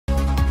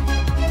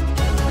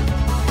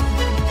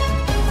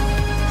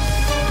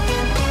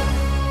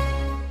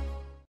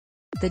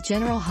The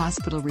General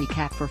Hospital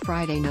recap for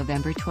Friday,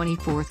 November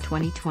 24,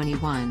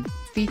 2021,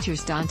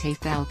 features Dante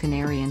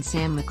Falconeri and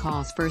Sam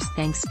McCall's first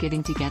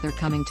Thanksgiving together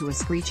coming to a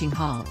screeching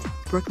halt,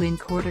 Brooklyn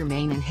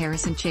Quartermain and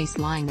Harrison Chase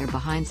lying their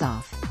behinds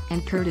off,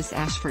 and Curtis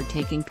Ashford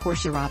taking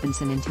Portia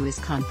Robinson into his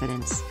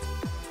confidence.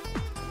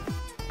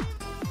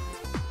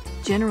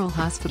 General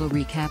Hospital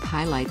recap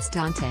highlights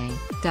Dante,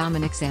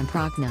 Dominic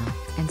Zamprogna,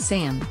 and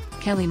Sam,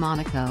 Kelly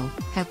Monaco,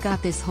 have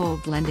got this whole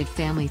blended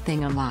family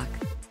thing on lock.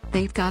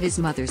 They've got his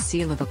mother's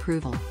seal of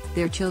approval,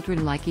 their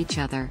children like each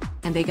other,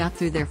 and they got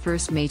through their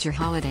first major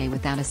holiday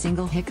without a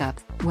single hiccup.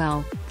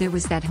 Well, there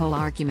was that whole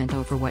argument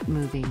over what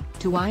movie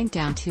to wind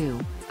down to,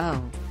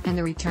 and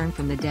the return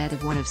from the dead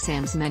of one of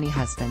Sam's many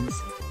husbands.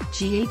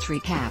 GH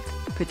recap,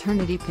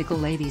 paternity pickle.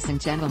 Ladies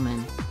and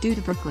gentlemen, due to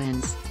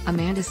Brooklyn's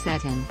Amanda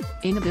Setton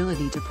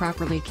inability to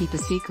properly keep a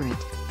secret,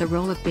 the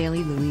role of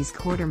Bailey Louise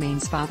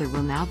Quartermain's father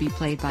will now be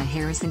played by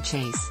Harrison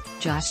Chase,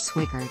 Josh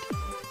Swickard.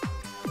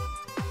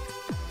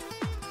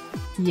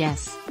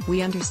 Yes,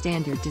 we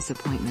understand your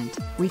disappointment.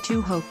 We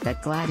too hope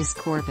that Gladys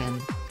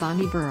Corbin,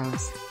 Bonnie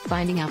Burrows,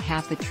 finding out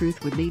half the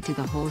truth would lead to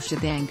the whole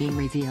shebang being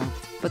revealed,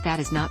 but that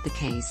is not the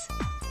case.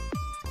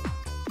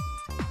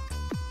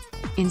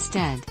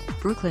 Instead,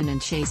 Brooklyn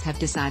and Chase have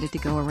decided to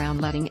go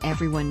around letting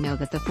everyone know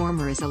that the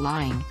former is a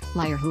lying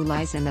liar who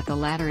lies and that the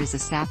latter is a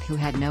sap who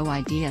had no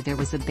idea there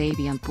was a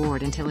baby on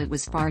board until it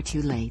was far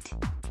too late.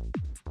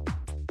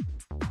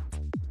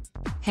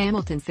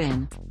 Hamilton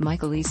Finn,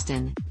 Michael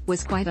Easton,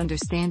 was quite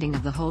understanding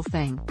of the whole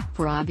thing,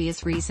 for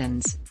obvious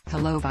reasons.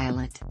 Hello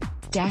Violet.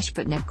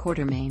 But Ned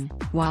Quartermain,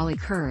 Wally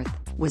Kurth,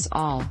 was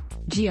all,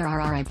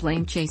 "Grrr, I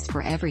blame Chase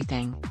for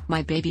everything.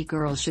 My baby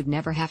girl should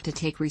never have to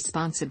take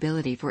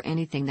responsibility for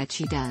anything that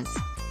she does."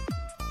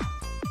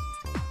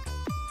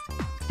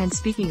 And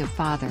speaking of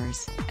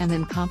fathers, and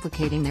them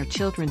complicating their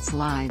children's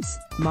lives,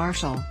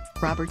 Marshall,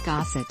 Robert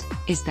Gossett,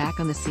 is back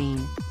on the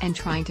scene, and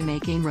trying to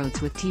make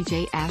inroads with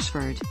TJ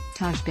Ashford,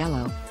 Taj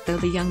Bello, though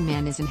the young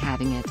man isn't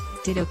having it.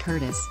 Ditto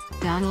Curtis,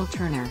 Donald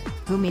Turner,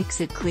 who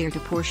makes it clear to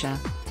Portia,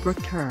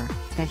 Brooke Kerr,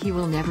 that he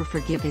will never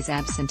forgive his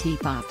absentee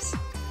pops.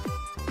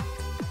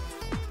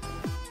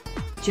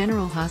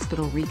 General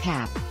Hospital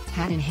recap,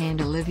 hat in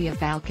hand. Olivia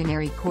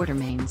Falconeri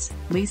Quartermain's,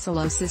 Lisa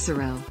Lo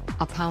Cicero,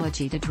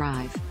 apology to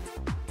Drive.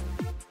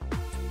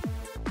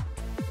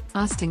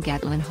 Austin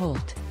Gatlin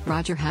Holt,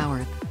 Roger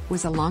Howarth,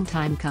 was a long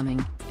time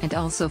coming, and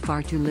also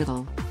far too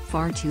little,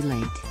 far too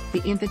late.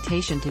 The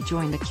invitation to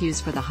join the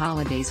queues for the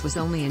holidays was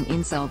only an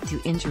insult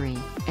to injury,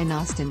 and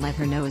Austin let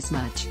her know as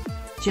much.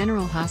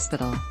 General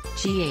Hospital,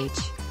 GH,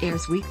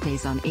 airs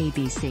weekdays on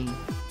ABC.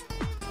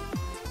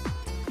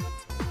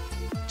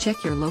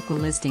 Check your local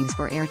listings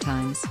for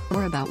airtimes,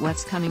 or about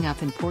what's coming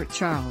up in Port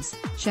Charles.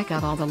 Check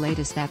out all the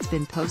latest that's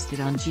been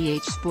posted on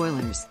GH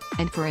Spoilers,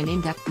 and for an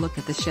in-depth look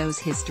at the show's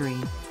history,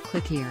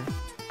 click here.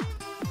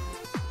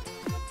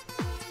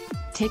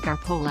 Take our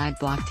poll ad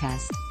block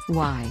test.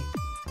 Why?